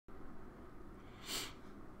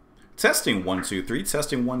Testing 1 2 3,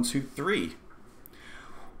 testing 1 2 3.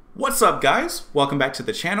 What's up, guys? Welcome back to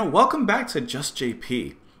the channel. Welcome back to Just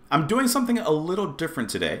JP. I'm doing something a little different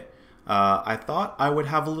today. I thought I would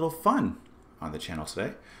have a little fun on the channel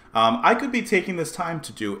today. I could be taking this time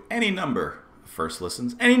to do any number of first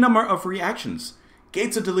listens, any number of reactions,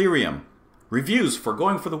 Gates of Delirium, reviews for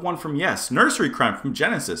Going for the One from Yes, Nursery Crime from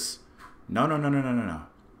Genesis. No.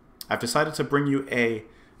 I've decided to bring you a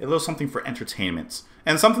little something for entertainment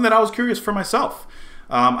and something that I was curious for myself.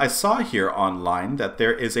 I saw here online that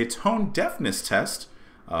there is a tone-deafness test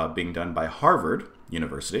being done by Harvard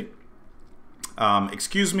University.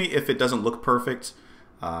 Excuse me if it doesn't look perfect.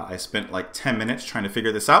 I spent like 10 minutes trying to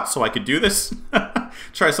figure this out so I could do this.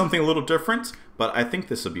 Try something a little different, but I think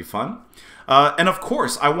this will be fun. And of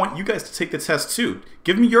course, I want you guys to take the test too.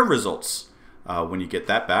 Give me your results when you get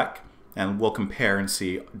that back, and we'll compare and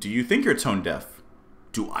see, do you think you're tone deaf?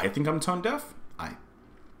 Do I think I'm tone deaf? I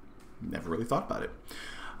never really thought about it.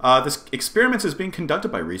 This experiment is being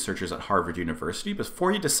conducted by researchers at Harvard University.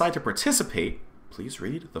 Before you decide to participate, please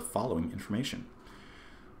read the following information.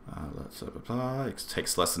 It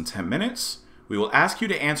takes less than 10 minutes. We will ask you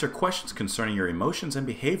to answer questions concerning your emotions and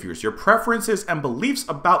behaviors, your preferences and beliefs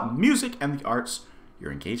about music and the arts,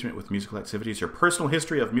 your engagement with musical activities, your personal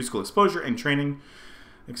history of musical exposure and training,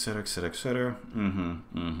 etc., etc., etc.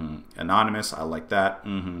 Anonymous, I like that.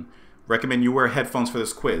 Recommend you wear headphones for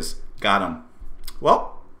this quiz. Got them.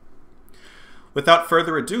 Well, without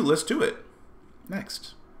further ado, let's do it.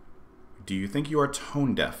 Next. Do you think you are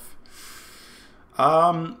tone deaf?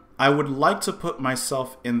 I would like to put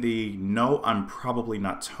myself in the no, I'm probably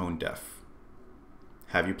not tone deaf.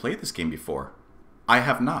 Have you played this game before? I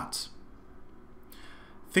have not.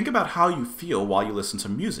 Think about how you feel while you listen to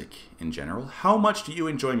music in general. How much do you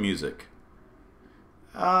enjoy music?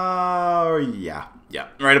 Yeah,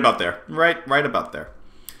 right about there. Right about there.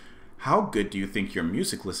 How good do you think your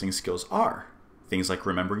music listening skills are? Things like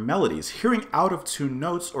remembering melodies, hearing out of tune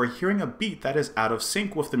notes, or hearing a beat that is out of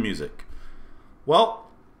sync with the music. Well,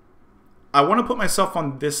 I want to put myself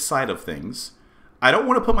on this side of things. I don't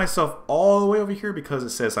want to put myself all the way over here because it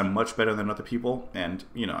says I'm much better than other people, and,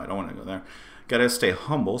 you know, I don't want to go there. Gotta stay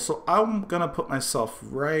humble, so I'm gonna put myself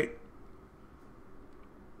right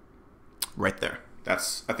there. I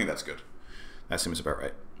think that's good. That seems about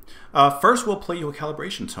right. First, we'll play you a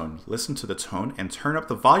calibration tone. Listen to the tone and turn up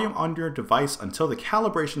the volume on your device until the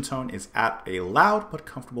calibration tone is at a loud but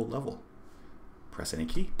comfortable level. Press any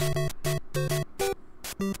key.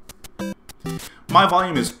 My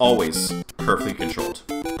volume is always perfectly controlled.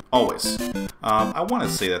 Always. I want to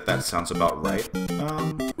say that sounds about right.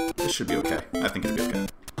 This should be okay. I think it'll be okay.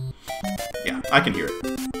 Yeah, I can hear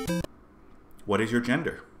it. What is your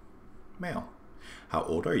gender? Male. How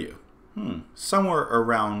old are you? Somewhere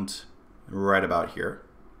around right about here.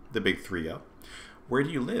 The big 3-0. Where do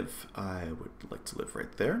you live? I would like to live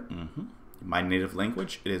right there. My native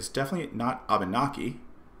language, it is definitely not Abenaki.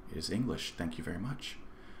 It is English. Thank you very much.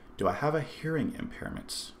 Do I have a hearing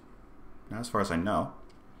impairment? Not as far as I know.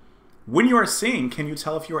 When you are singing, can you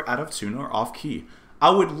tell if you are out of tune or off key? I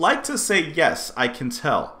would like to say yes, I can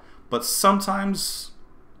tell. But sometimes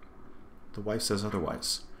the wife says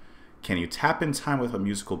otherwise. Can you tap in time with a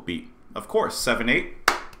musical beat? Of course, 7/8.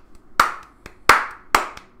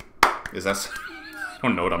 Is that... I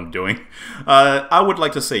don't know what I'm doing. I would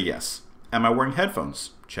like to say yes. Am I wearing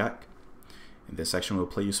headphones? Check. In this section, we'll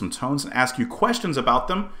play you some tones and ask you questions about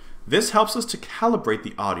them. This helps us to calibrate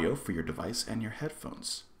the audio for your device and your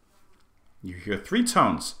headphones. You hear 3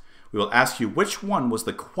 tones. We will ask you which one was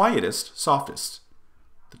the quietest, softest.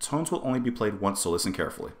 The tones will only be played once, so listen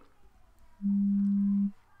carefully.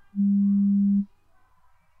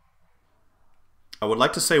 I would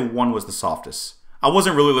like to say 1 was the softest. I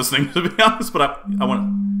wasn't really listening, to be honest, but I want to...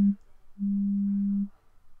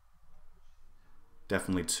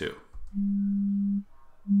 Definitely 2.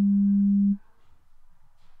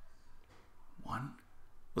 1.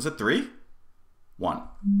 Was it 3? 1.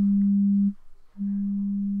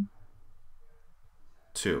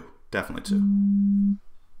 2. Definitely 2.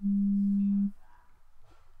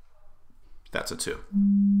 That's a 2.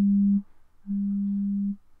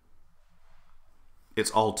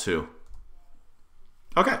 It's all 2.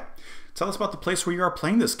 Okay. Tell us about the place where you are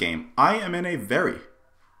playing this game. I am in a very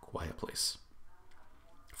quiet place.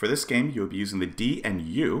 For this game, you will be using the D and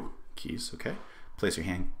U keys, okay? Place your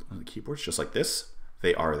hand on the keyboards just like this.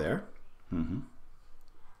 They are there. In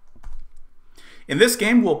this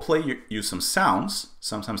game, we'll play you some sounds.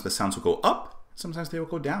 Sometimes the sounds will go up, sometimes they will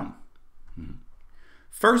go down.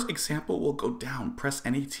 First example will go down. Press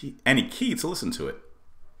any key to listen to it.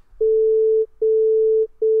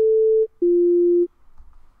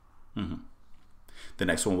 The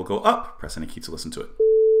next one will go up. Press any key to listen to it.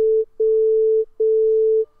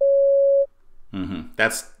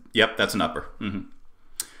 That's an upper.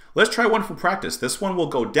 Let's try one for practice. This one will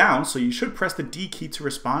go down, so you should press the D key to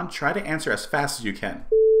respond. Try to answer as fast as you can.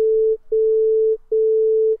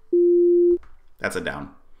 That's a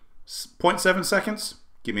down. 0.7 seconds.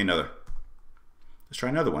 Give me another. Let's try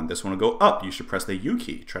another one. This one will go up. You should press the U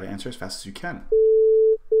key. Try to answer as fast as you can.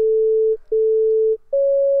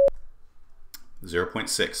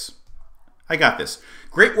 0.6. I got this.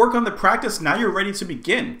 Great work on the practice. Now you're ready to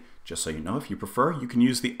begin. Just so you know, if you prefer, you can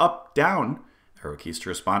use the up, down arrow keys to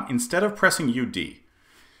respond instead of pressing UD.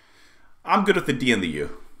 I'm good with the D and the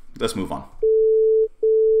U. Let's move on.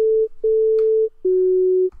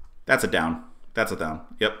 That's a down. That's a down.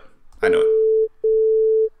 Yep, I know it.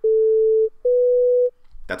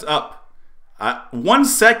 That's up. 1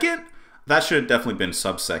 second? That should have definitely been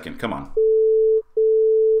sub-second. Come on.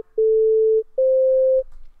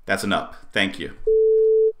 That's an up. Thank you.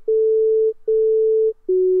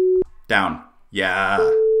 Down. Yeah.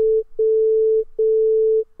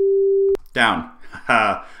 Down.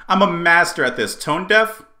 I'm a master at this. Tone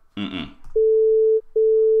deaf?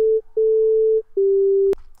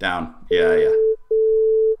 Down. Yeah.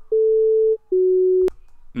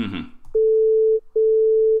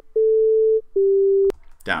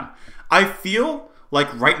 Down. I feel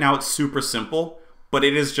like right now it's super simple, but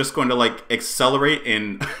it is just going to like accelerate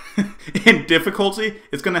in in difficulty.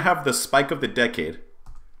 It's going to have the spike of the decade.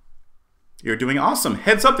 You're doing awesome.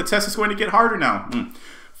 Heads up, the test is going to get harder now.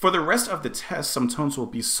 For the rest of the test, some tones will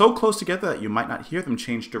be so close together that you might not hear them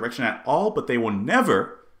change direction at all, but they will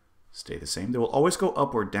never stay the same. They will always go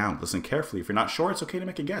up or down. Listen carefully. If you're not sure, it's okay to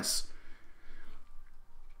make a guess.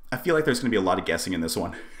 I feel like there's going to be a lot of guessing in this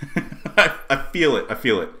one. I feel it. I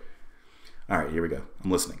feel it. All right, here we go. I'm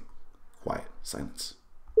listening. Quiet. Silence.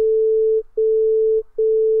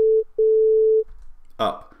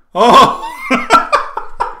 Up. Oh!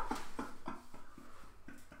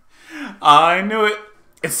 I knew it.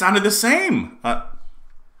 It sounded the same. Oh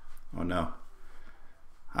no.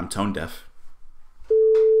 I'm tone deaf.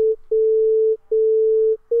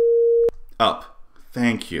 Up.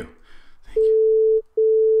 Thank you. Thank you.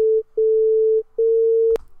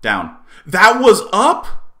 Down. That was up?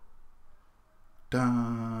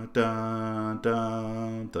 Da, da,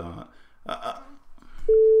 da, da.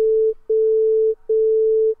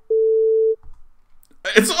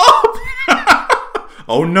 It's up!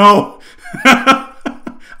 Oh no!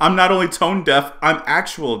 I'm not only tone deaf, I'm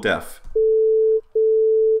actual deaf.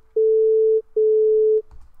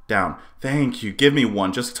 Down. Thank you. Give me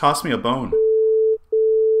one. Just toss me a bone.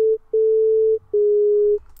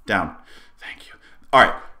 Down. Thank you.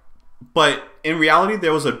 Alright. But in reality,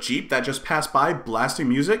 there was a Jeep that just passed by blasting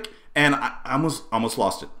music, and I almost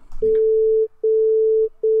lost it.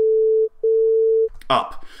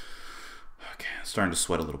 Up. Okay, I'm starting to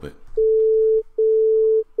sweat a little bit.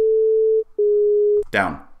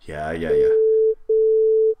 Down. Yeah.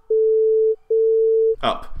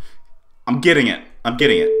 Up. I'm getting it.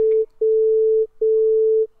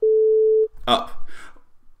 Up.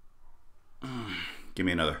 Give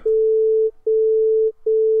me another.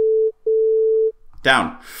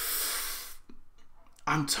 Down.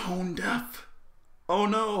 I'm tone deaf. Oh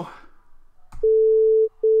no.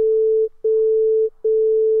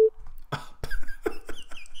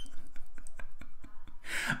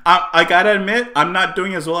 I gotta admit, I'm not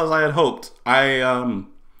doing as well as I had hoped.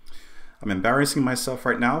 I'm embarrassing myself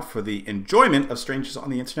right now for the enjoyment of strangers on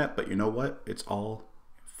the internet, but you know what? It's all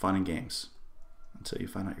fun and games until you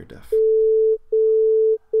find out you're deaf.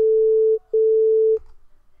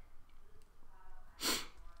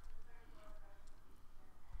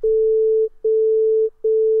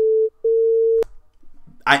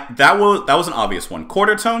 That was an obvious one.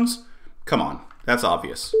 Quarter tones? Come on, that's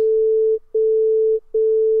obvious.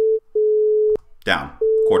 Down.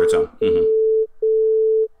 Quarter tone.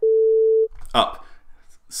 Up.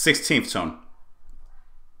 16th tone.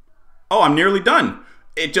 Oh, I'm nearly done.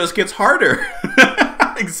 It just gets harder.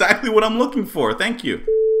 Exactly what I'm looking for. Thank you.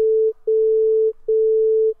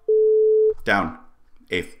 Down.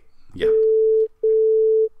 8th. Yeah.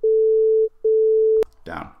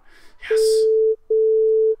 Down. Yes.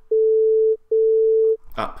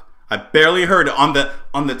 Up. I barely heard it. On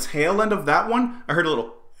the tail end of that one, I heard a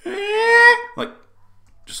little like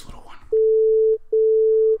just a little one.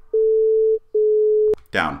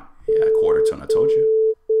 Down. Yeah, quarter tone, I told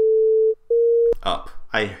you. Up.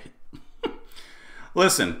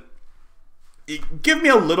 Listen, give me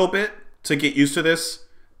a little bit to get used to this.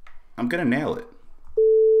 I'm gonna nail it.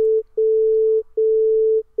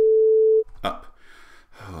 Up.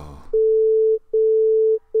 Oh.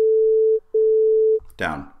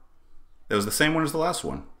 Down. That was the same one as the last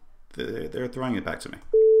one. They're throwing it back to me.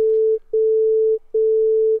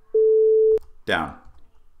 Down.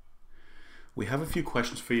 We have a few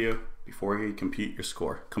questions for you before you compute your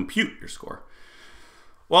score. Compute your score.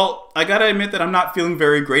 Well, I gotta admit that I'm not feeling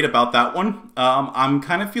very great about that one. I'm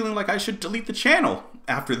kind of feeling like I should delete the channel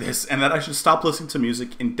after this and that I should stop listening to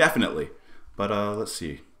music indefinitely. But let's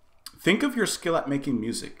see. Think of your skill at making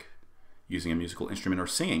music, using a musical instrument or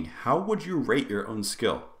singing. How would you rate your own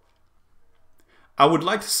skill? I would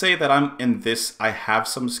like to say that I have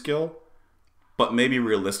some skill, but maybe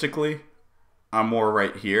realistically, I'm more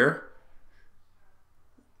right here.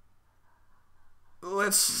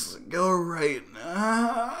 Let's go right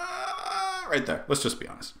there. Let's just be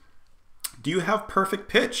honest. Do you have perfect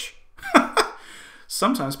pitch?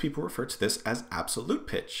 Sometimes people refer to this as absolute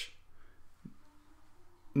pitch.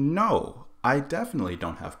 No, I definitely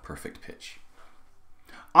don't have perfect pitch.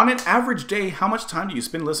 On an average day, how much time do you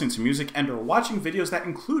spend listening to music and or watching videos that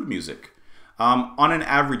include music? On an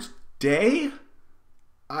average day,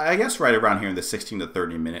 I guess right around here in the 16 to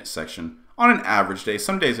 30 minute section. On an average day,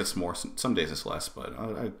 some days it's more, some days it's less, but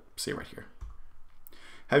I see it right here.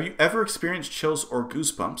 Have you ever experienced chills or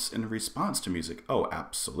goosebumps in response to music? Oh,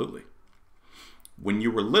 absolutely. When you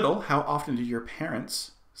were little, how often did your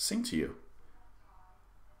parents sing to you?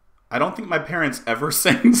 I don't think my parents ever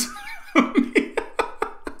sang to me.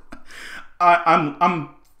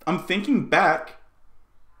 I'm thinking back.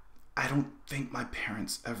 I don't think my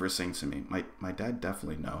parents ever sang to me. My dad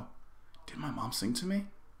definitely no. Did my mom sing to me?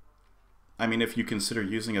 I mean, if you consider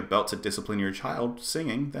using a belt to discipline your child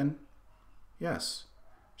singing, then yes,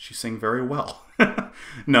 she sang very well.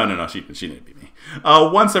 No, she didn't beat me.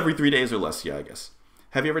 Once every 3 days or less, yeah, I guess.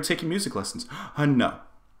 Have you ever taken music lessons? No.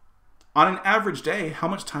 On an average day, how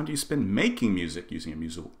much time do you spend making music using a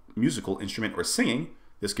musical instrument or singing?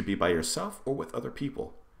 This could be by yourself or with other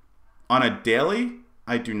people. On a daily,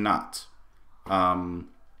 I do not.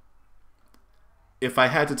 If I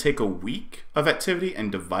had to take a week of activity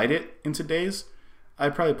and divide it into days,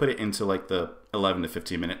 I'd probably put it into like the 11 to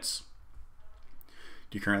 15 minutes.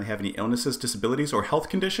 Do you currently have any illnesses, disabilities, or health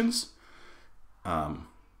conditions?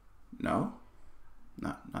 No.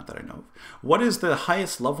 Not that I know of. What is the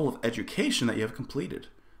highest level of education that you have completed?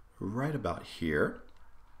 Right about here.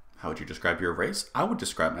 How would you describe your race? I would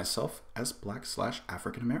describe myself as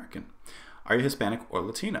Black/African American. Are you Hispanic or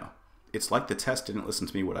Latino? It's like the test didn't listen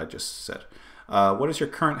to me what I just said. What is your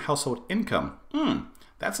current household income?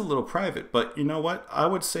 That's a little private, but you know what? I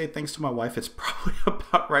would say thanks to my wife, it's probably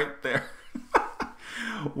about right there.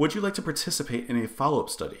 Would you like to participate in a follow-up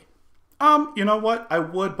study? You know what? I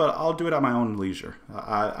would, but I'll do it at my own leisure.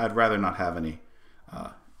 I'd rather not have any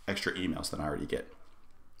extra emails than I already get.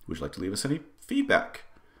 Would you like to leave us any feedback?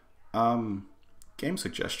 Game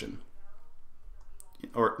suggestion.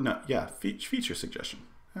 Or, no, yeah, feature suggestion.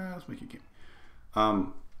 Let's make a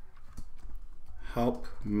game. Help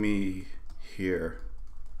me hear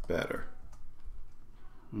better.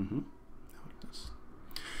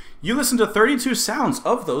 You listened to 32 sounds.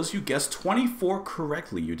 Of those, you guessed 24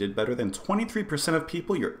 correctly. You did better than 23% of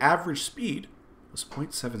people. Your average speed was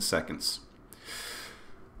 0.7 seconds.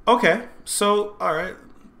 Okay, so all right,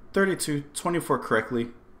 32, 24 correctly.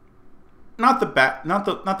 Not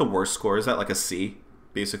the worst score. Is that like a C,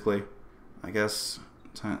 basically? I guess.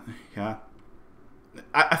 Yeah.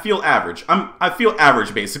 I feel average. I feel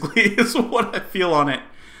average, basically, is what I feel on it.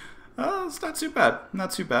 It's not too bad.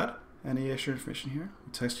 Not too bad. Any extra information here?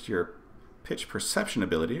 We tested your pitch perception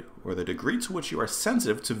ability, or the degree to which you are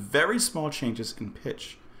sensitive to very small changes in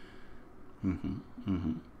pitch. The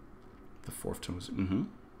fourth tone was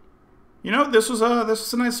You know, this was a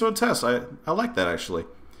nice little test. I like that, actually.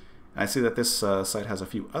 I see that this site has a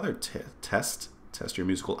few other tests. Test your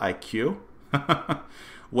musical IQ.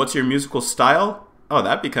 What's your musical style? Oh,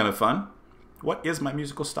 that'd be kind of fun. What is my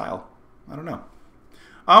musical style? I don't know.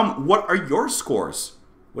 What are your scores?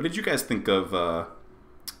 What did you guys think of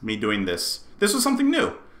me doing this? This was something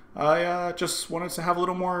new. I just wanted to have a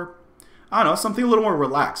little more, I don't know, something a little more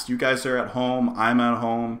relaxed. You guys are at home. I'm at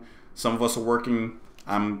home. Some of us are working.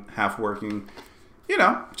 I'm half working. You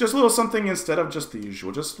know, just a little something instead of just the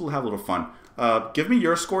usual. Just to have a little fun. Give me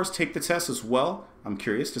your scores. Take the test as well. I'm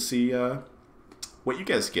curious to see what you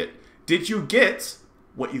guys get. Did you get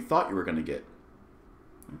what you thought you were going to get?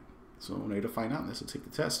 So I'm ready to find out. This will take the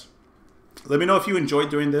test. Let me know if you enjoyed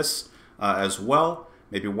doing this as well.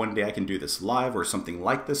 Maybe one day I can do this live or something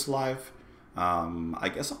like this live. I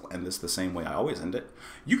guess I'll end this the same way I always end it.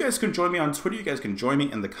 You guys can join me on Twitter. You guys can join me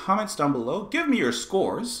in the comments down below. Give me your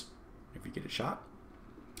scores if you get a shot.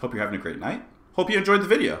 Hope you're having a great night. Hope you enjoyed the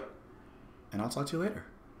video. And I'll talk to you later.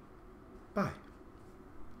 Bye.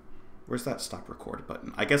 Where's that stop record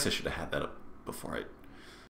button? I guess I should have had that up before I